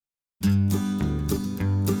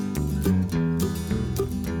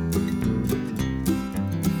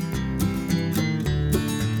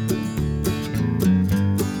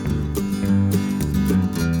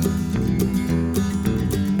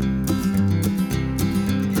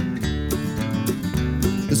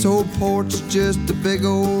This old porch is just a big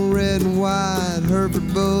old red and white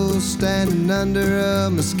Hereford bull standing under a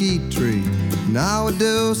mesquite tree.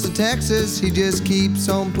 Nowadays in Texas, he just keeps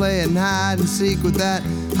on playing hide and seek with that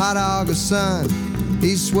hot August sun.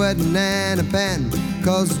 He's sweating and a panting,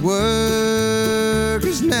 'cause his work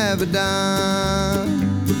is never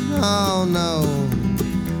done. Oh no,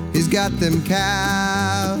 he's got them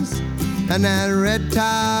cows and that red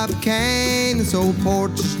top cane. This old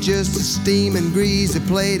porch is just a steaming greasy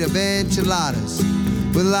plate of enchiladas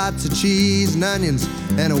with lots of cheese and onions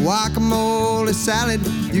and a guacamole salad.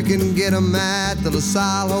 You can get 'em at the La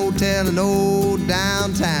Salle Hotel in old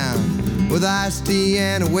downtown, with iced tea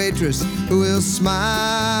and a waitress who will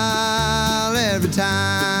smile every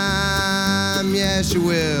time. Yes, she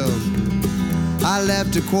will. I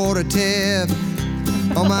left a quarter tip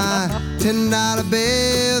on my $10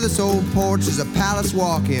 bill. This old porch is a palace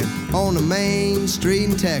walk-in on the main street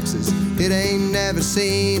in Texas. It ain't never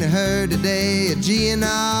seen or heard today a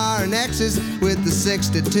GNR and X's with the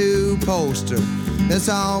 62 poster that's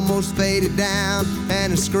almost faded down,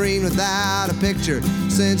 and a screen without a picture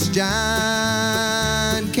since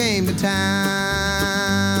John came to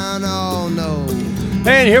town. Oh no.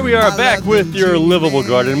 And here we are back with your livable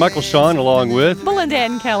garden. Michael Sean along with Belinda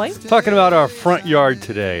and Kelly. Talking about our front yard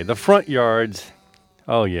today. The front yards.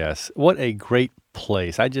 Oh yes. What a great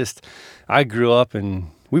place. I grew up and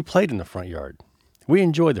we played in the front yard. We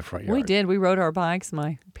enjoyed the front yard. We did. We rode our bikes.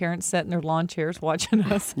 My parents sat in their lawn chairs watching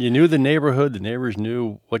us. You knew the neighborhood. The neighbors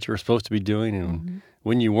knew what you were supposed to be doing and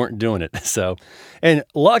when you weren't doing it. So, and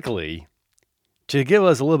luckily, to give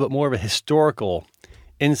us a little bit more of a historical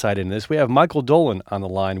insight in this, we have Michael Dolan on the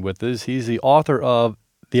line with us. He's the author of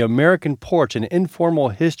The American Porch, An Informal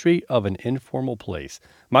History of an Informal Place.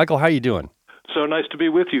 Michael, how you doing? So nice to be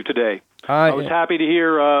with you today. I was happy to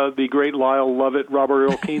hear the great Lyle Lovett, Robert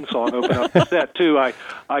Earl Keen song open up the set, too.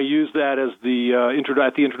 I used that as the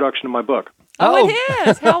at the introduction of my book. Oh, it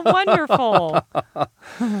is. How wonderful.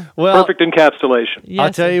 Well, perfect encapsulation. Yes.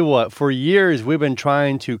 I'll tell you what, for years we've been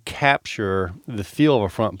trying to capture the feel of a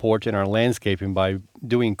front porch in our landscaping by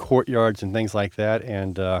doing courtyards and things like that.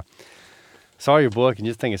 And saw your book and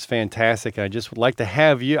just think it's fantastic. I just would like to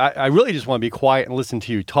have you. I really just want to be quiet and listen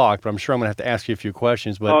to you talk, but I'm sure I'm going to have to ask you a few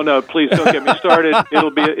questions. But oh no, please don't get me started.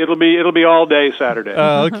 It'll be all day Saturday.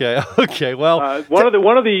 Okay. Well, one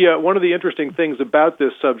of the interesting things about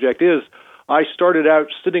this subject is I started out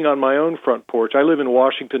sitting on my own front porch. I live in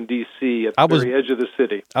Washington, D.C., at the very edge of the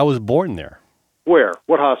city. I was born there. Where?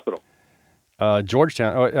 What hospital?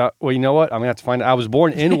 Georgetown. Well, you know what? I'm going to have to find out. I was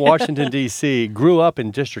born in Washington, D.C., grew up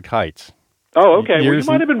in District Heights. Oh, okay. Well, you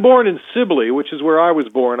might have been born in Sibley, which is where I was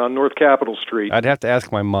born on North Capitol Street. I'd have to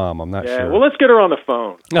ask my mom. I'm not sure. Well, let's get her on the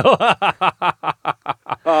phone.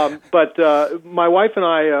 But my wife and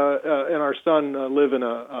I and our son live in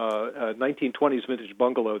a 1920s vintage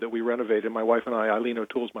bungalow that we renovated. My wife and I, Eileen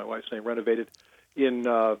O'Toole's my wife's name, renovated in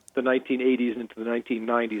the 1980s and into the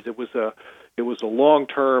 1990s. It was a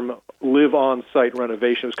long-term, live-on-site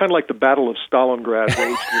renovation. It was kind of like the Battle of Stalingrad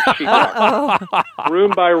waged with sheetrock,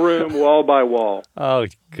 room by room, wall by wall. Oh,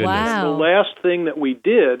 goodness. Wow. The last thing that we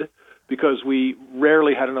did, because we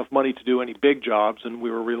rarely had enough money to do any big jobs, and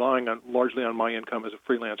we were relying largely on my income as a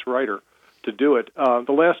freelance writer to do it,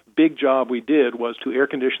 the last big job we did was to air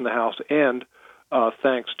condition the house, and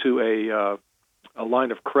thanks to a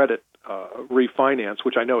line of credit refinance,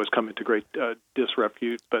 which I know has come into great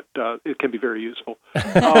disrepute, but it can be very useful.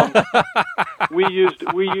 We used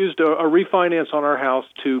a refinance on our house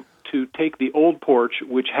to take the old porch,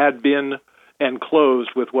 which had been enclosed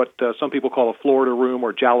with what some people call a Florida room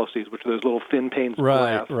or jalousies, which are those little thin panes of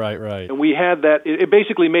glass. Right. And we had that. It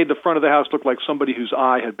basically made the front of the house look like somebody whose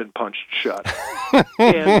eye had been punched shut.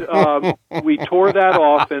 And we tore that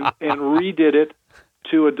off and redid it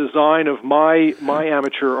to a design of my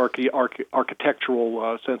amateur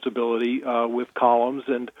architectural sensibility with columns,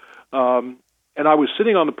 and I was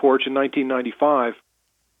sitting on the porch in 1995,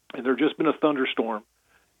 and there had just been a thunderstorm,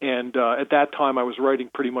 and at that time I was writing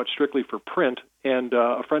pretty much strictly for print, and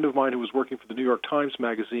a friend of mine who was working for the New York Times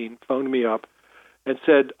Magazine phoned me up and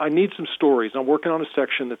said, I need some stories. I'm working on a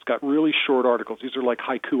section that's got really short articles. These are like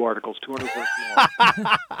haiku articles, 200 words long.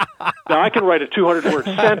 Now, I can write a 200-word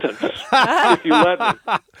sentence if you let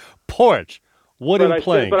me. Porch. Wooden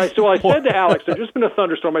plank. I said to Alex, there's just been a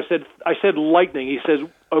thunderstorm. I said lightning. He says,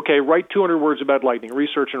 okay, write 200 words about lightning.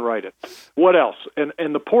 Research and write it. What else?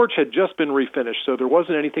 And the porch had just been refinished, so there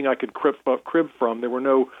wasn't anything I could crib from. There were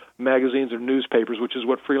no magazines or newspapers, which is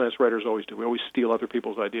what freelance writers always do. We always steal other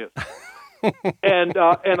people's ideas. And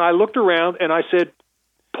I looked around and I said,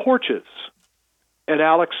 porches. And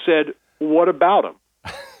Alex said, what about them?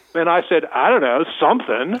 And I said, I don't know,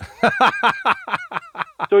 something.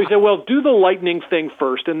 So he said, well, do the lightning thing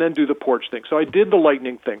first and then do the porch thing. So I did the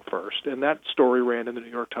lightning thing first, and that story ran in the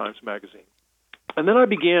New York Times Magazine. And then I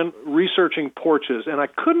began researching porches, and I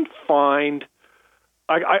couldn't find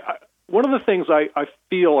one of the things I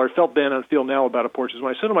feel or felt then and feel now about a porch is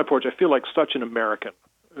when I sit on my porch, I feel like such an American.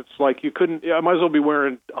 It's like I might as well be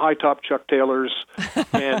wearing high-top Chuck Taylors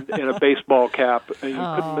and a baseball cap. And you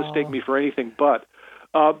couldn't mistake me for anything but.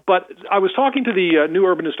 But I was talking to the new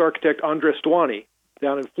urbanist architect Andres Duany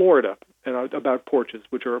down in Florida about porches,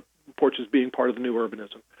 which are porches being part of the new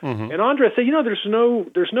urbanism. Mm-hmm. And Andres said,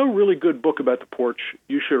 there's no really good book about the porch.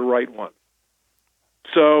 You should write one.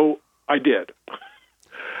 So I did.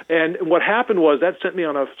 And what happened was that sent me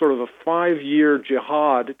on a sort of a 5-year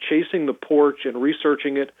jihad chasing the porch and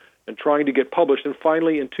researching it and trying to get published. And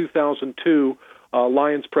finally, in 2002,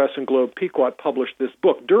 Lions Press and Globe Pequot published this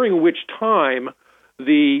book, during which time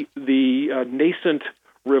the nascent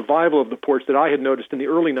revival of the porch that I had noticed in the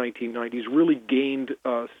early 1990s really gained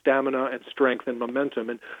stamina and strength and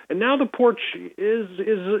momentum. And now the porch is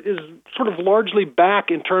sort of largely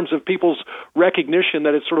back in terms of people's recognition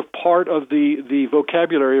that it's sort of part of the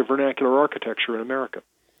vocabulary of vernacular architecture in America.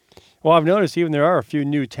 Well, I've noticed even there are a few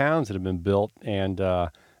new towns that have been built, and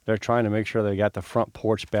they're trying to make sure they got the front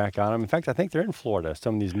porch back on them. In fact, I think they're in Florida,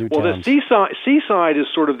 some of these new towns. Well, the Seaside is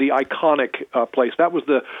sort of the iconic place. That was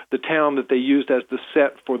the town that they used as the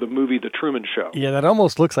set for the movie The Truman Show. Yeah, that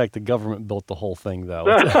almost looks like the government built the whole thing, though.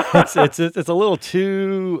 It's a little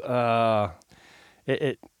too... Well,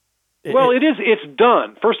 it is. It's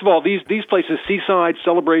done. First of all, these places, Seaside,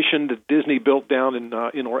 Celebration, that Disney built down in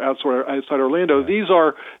or outside Orlando. Right.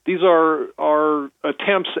 These are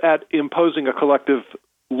attempts at imposing a collective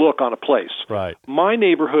look on a place. Right. My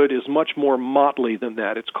neighborhood is much more motley than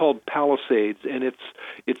that. It's called Palisades, and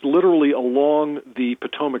it's literally along the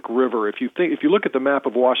Potomac River. If you look at the map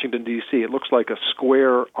of Washington D.C., it looks like a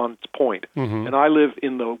square on its point. Mm-hmm. And I live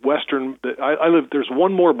in the western. I live. There's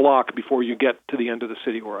one more block before you get to the end of the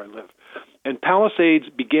city where I live. And Palisades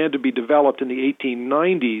began to be developed in the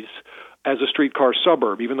 1890s as a streetcar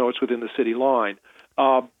suburb, even though it's within the city line.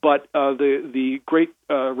 But the Great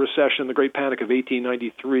Recession, the Great Panic of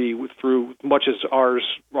 1893, through much as our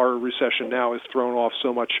recession now has thrown off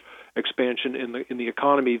so much expansion in the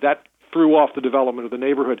economy, that threw off the development of the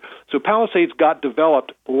neighborhood. So Palisades got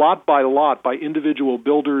developed lot by individual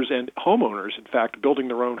builders and homeowners, in fact, building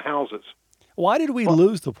their own houses. Why did we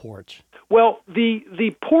lose the porch? Well,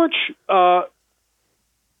 the porch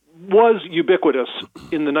was ubiquitous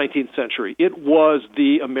in the 19th century. It was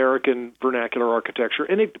the American vernacular architecture,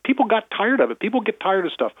 and people got tired of it. People get tired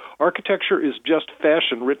of stuff. Architecture is just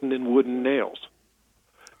fashion written in wooden nails.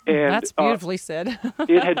 And that's beautifully said.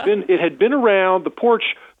 it had been around. The porch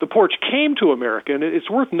came to America, and it's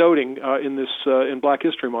worth noting in Black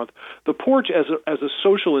History Month, the porch as a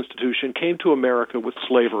social institution came to America with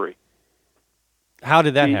slavery. How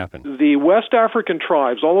did that happen? The West African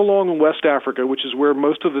tribes, all along in West Africa, which is where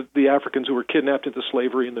most of the Africans who were kidnapped into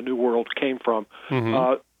slavery in the New World came from,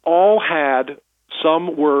 mm-hmm. All had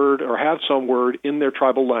some word or have some word in their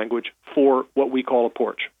tribal language for what we call a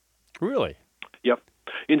porch. Really? Yep.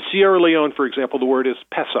 In Sierra Leone, for example, the word is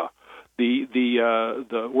pesa.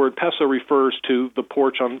 The word pesa refers to the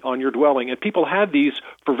porch on your dwelling, and people had these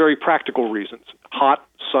for very practical reasons: hot,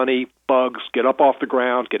 sunny, bugs, get up off the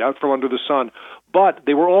ground, get out from under the sun. But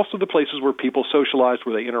they were also the places where people socialized,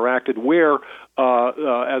 where they interacted, where,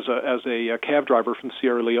 as a cab driver from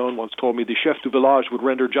Sierra Leone once told me, the chef du village would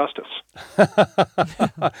render justice.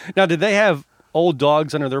 Now, did they have old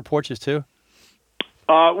dogs under their porches, too?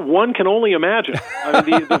 One can only imagine. I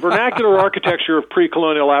mean, the vernacular architecture of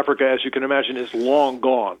pre-colonial Africa, as you can imagine, is long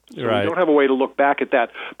gone. So right. We don't have a way to look back at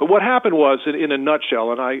that. But what happened was, in a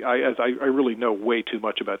nutshell, and I really know way too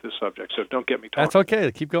much about this subject, so don't get me talking. That's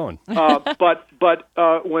okay. Keep going. But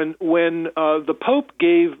when the Pope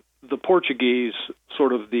gave the Portuguese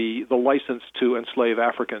sort of the license to enslave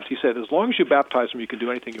Africans, he said, as long as you baptize them, you can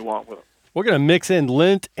do anything you want with them. We're going to mix in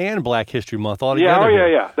Lent and Black History Month all together.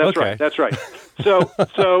 Yeah. That's right. That's right. So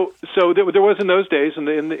there was in those days, at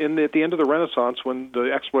the end of the Renaissance, when the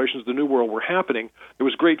explorations of the New World were happening, there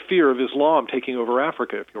was great fear of Islam taking over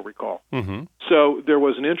Africa, if you'll recall. Mm-hmm. So there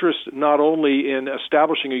was an interest not only in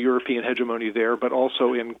establishing a European hegemony there, but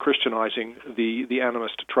also in Christianizing the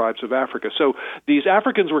animist tribes of Africa. So these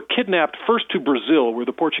Africans were kidnapped first to Brazil, where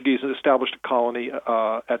the Portuguese had established a colony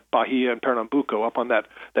at Bahia and Pernambuco, up on that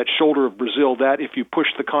shoulder of Brazil, that if you push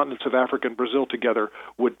the continents of Africa and Brazil together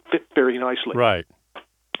would fit very nicely. Right.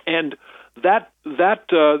 And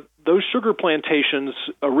those sugar plantations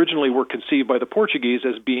originally were conceived by the Portuguese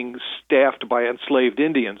as being staffed by enslaved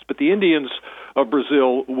Indians, but the Indians of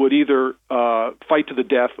Brazil would either fight to the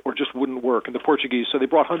death or just wouldn't work, and the Portuguese, so they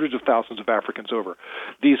brought hundreds of thousands of Africans over.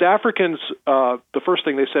 These Africans, the first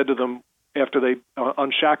thing they said to them after they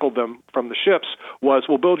unshackled them from the ships was,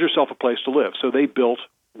 well, build yourself a place to live. So they built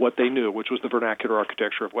what they knew, which was the vernacular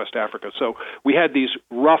architecture of West Africa. So we had these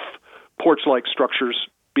rough porch-like structures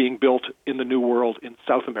being built in the New World in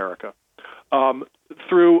South America.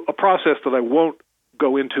 Through a process that I won't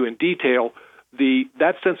go into in detail,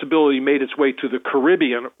 that sensibility made its way to the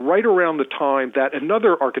Caribbean right around the time that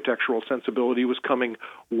another architectural sensibility was coming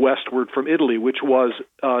westward from Italy, which was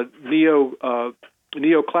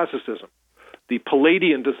neoclassicism, the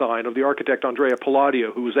Palladian design of the architect Andrea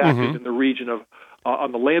Palladio, who was active in the region of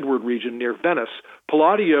on the landward region near Venice.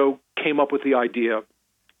 Palladio came up with the idea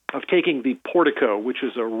of taking the portico, which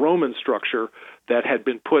is a Roman structure that had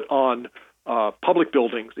been put on public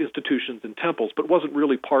buildings, institutions, and temples, but wasn't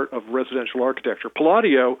really part of residential architecture.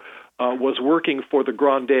 Palladio was working for the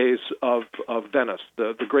grandees of Venice,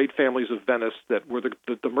 the great families of Venice that were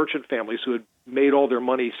the merchant families who had made all their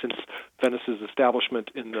money since Venice's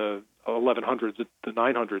establishment in the 1100s, the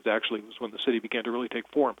 900s actually was when the city began to really take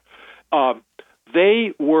form.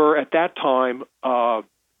 They were at that time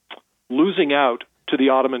losing out to the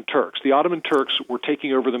Ottoman Turks. The Ottoman Turks were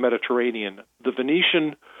taking over the Mediterranean. The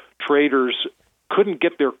Venetian traders couldn't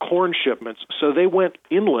get their corn shipments, so they went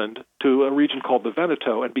inland to a region called the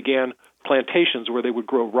Veneto and began plantations where they would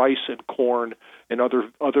grow rice and corn and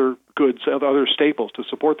other goods, other staples to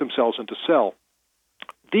support themselves and to sell.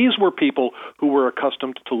 These were people who were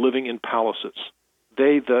accustomed to living in palaces.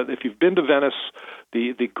 If you've been to Venice,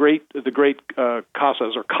 the great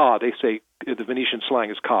casas, or ca, they say the Venetian slang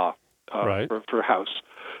is ca, right, for house.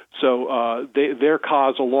 So their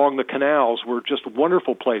cas along the canals were just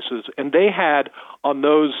wonderful places, and they had on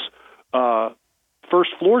those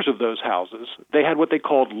first floors of those houses, they had what they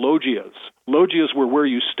called loggias. Loggias were where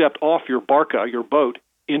you stepped off your barca, your boat,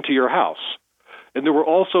 into your house. And there were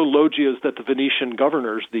also loggias that the Venetian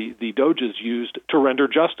governors, the doges, used to render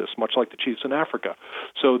justice, much like the chiefs in Africa.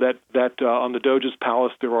 So that on the doge's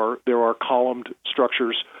palace there are columned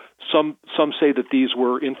structures. Some say that these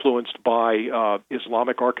were influenced by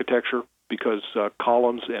Islamic architecture because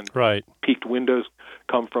columns and peaked windows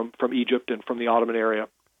come from Egypt and from the Ottoman area.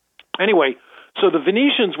 Anyway, so the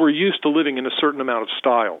Venetians were used to living in a certain amount of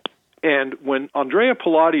style. And when Andrea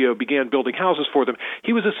Palladio began building houses for them,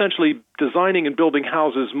 he was essentially designing and building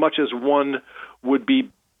houses much as one would be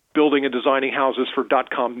building and designing houses for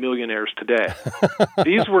dot-com millionaires today.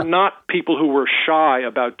 These were not people who were shy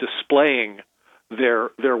about displaying their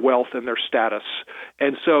wealth and their status.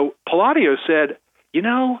 And so Palladio said,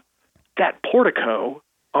 that portico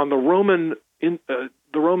on the Roman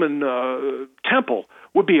temple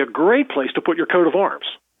would be a great place to put your coat of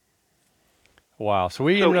arms. Wow. So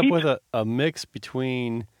we ended up with a mix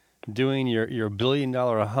between doing your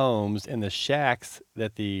billion-dollar homes and the shacks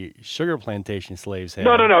that the sugar plantation slaves had.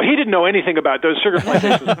 No. He didn't know anything about those sugar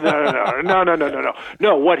plantations. No.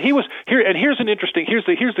 No, what he was here, and here's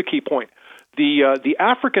the key point. The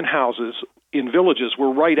African houses in villages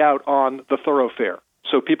were right out on the thoroughfare,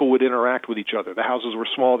 so people would interact with each other. The houses were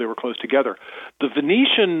small; they were close together. The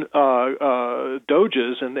Venetian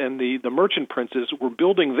doges and the merchant princes were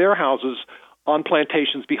building their houses on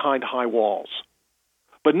plantations behind high walls.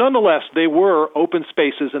 But nonetheless, they were open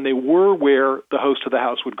spaces, and they were where the host of the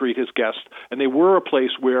house would greet his guests, and they were a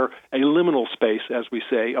place where a liminal space, as we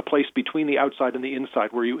say, a place between the outside and the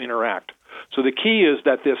inside where you interact. So the key is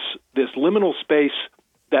that this liminal space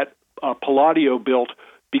that Palladio built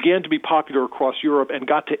began to be popular across Europe and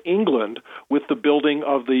got to England with the building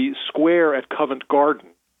of the square at Covent Garden,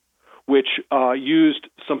 which used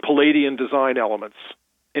some Palladian design elements.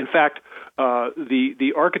 In fact,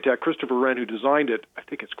 the architect Christopher Wren, who designed it, I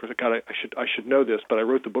think it's God. I should know this, but I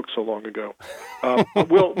wrote the book so long ago.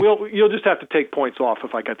 You'll just have to take points off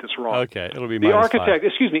if I get this wrong. Okay, it'll be the architect.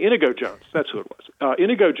 Excuse me, Inigo Jones. That's who it was.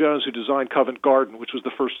 Inigo Jones, who designed Covent Garden, which was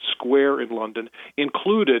the first square in London,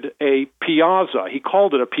 included a piazza. He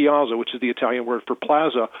called it a piazza, which is the Italian word for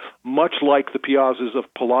plaza, much like the piazzas of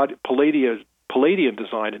Palladian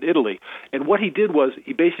design in Italy. And what he did was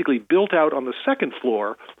he basically built out on the second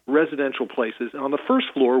floor residential places, and on the first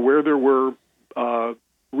floor where there were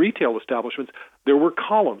retail establishments, there were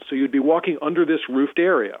columns. So you'd be walking under this roofed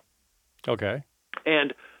area. Okay.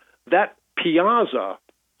 And that piazza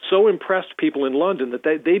so impressed people in London that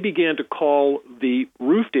they began to call the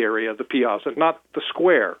roofed area the piazza, not the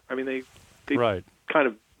square. I mean, they kind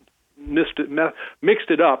of mixed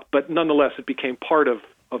it up, but nonetheless it became part of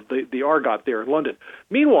of the Argot there in London.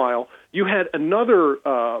 Meanwhile, you had another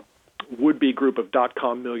would-be group of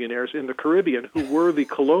dot-com millionaires in the Caribbean who were the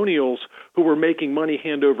colonials who were making money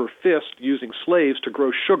hand over fist using slaves to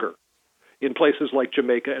grow sugar in places like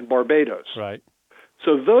Jamaica and Barbados. Right.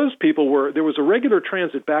 So those people there was a regular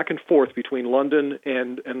transit back and forth between London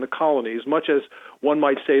and the colonies, much as one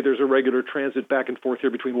might say there's a regular transit back and forth here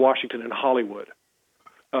between Washington and Hollywood.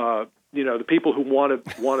 The people who want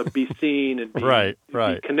to be seen and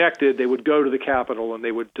be connected, they would go to the capital and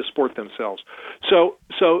they would disport themselves. So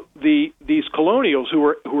these colonials who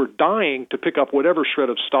were dying to pick up whatever shred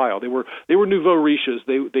of style, they were nouveau riches.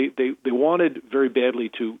 They wanted very badly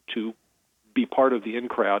to be part of the in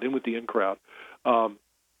crowd, with the in crowd,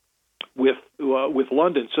 with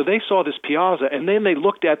London. So they saw this piazza, and then they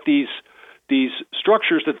looked at these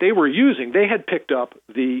structures that they were using. They had picked up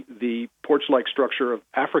the porch-like structure of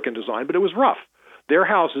African design, but it was rough. Their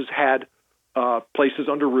houses had places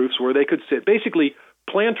under roofs where they could sit. Basically,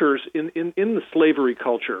 planters in the slavery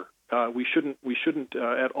culture. We shouldn't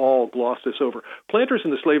at all gloss this over. Planters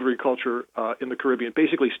in the slavery culture in the Caribbean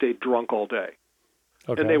basically stayed drunk all day,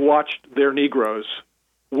 and they watched their Negroes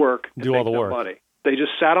work and do all the make no work. money. They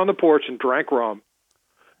just sat on the porch and drank rum,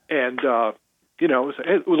 and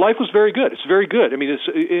life was very good. It's very good. I mean, it's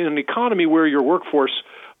in an economy where your workforce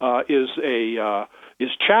is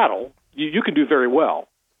chattel. You can do very well.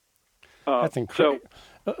 That's incredible.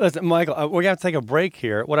 Listen, Michael, we're going to have to take a break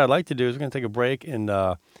here. What I'd like to do is we're going to take a break and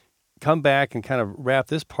come back and kind of wrap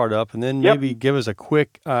this part up, and then maybe give us a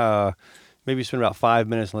quick, maybe spend about 5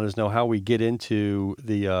 minutes and let us know how we get into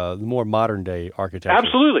the more modern day architecture.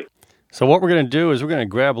 Absolutely. So what we're going to do is we're going to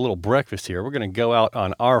grab a little breakfast here. We're going to go out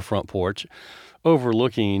on our front porch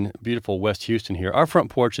overlooking beautiful West Houston here. Our front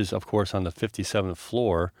porch is, of course, on the 57th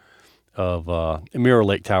floor of Mirror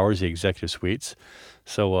Lake Towers, the executive suites.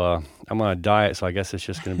 So I'm on a diet, so I guess it's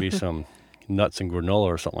just going to be some nuts and granola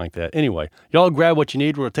or something like that. Anyway, y'all grab what you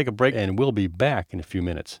need. We're going to take a break, and we'll be back in a few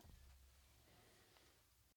minutes.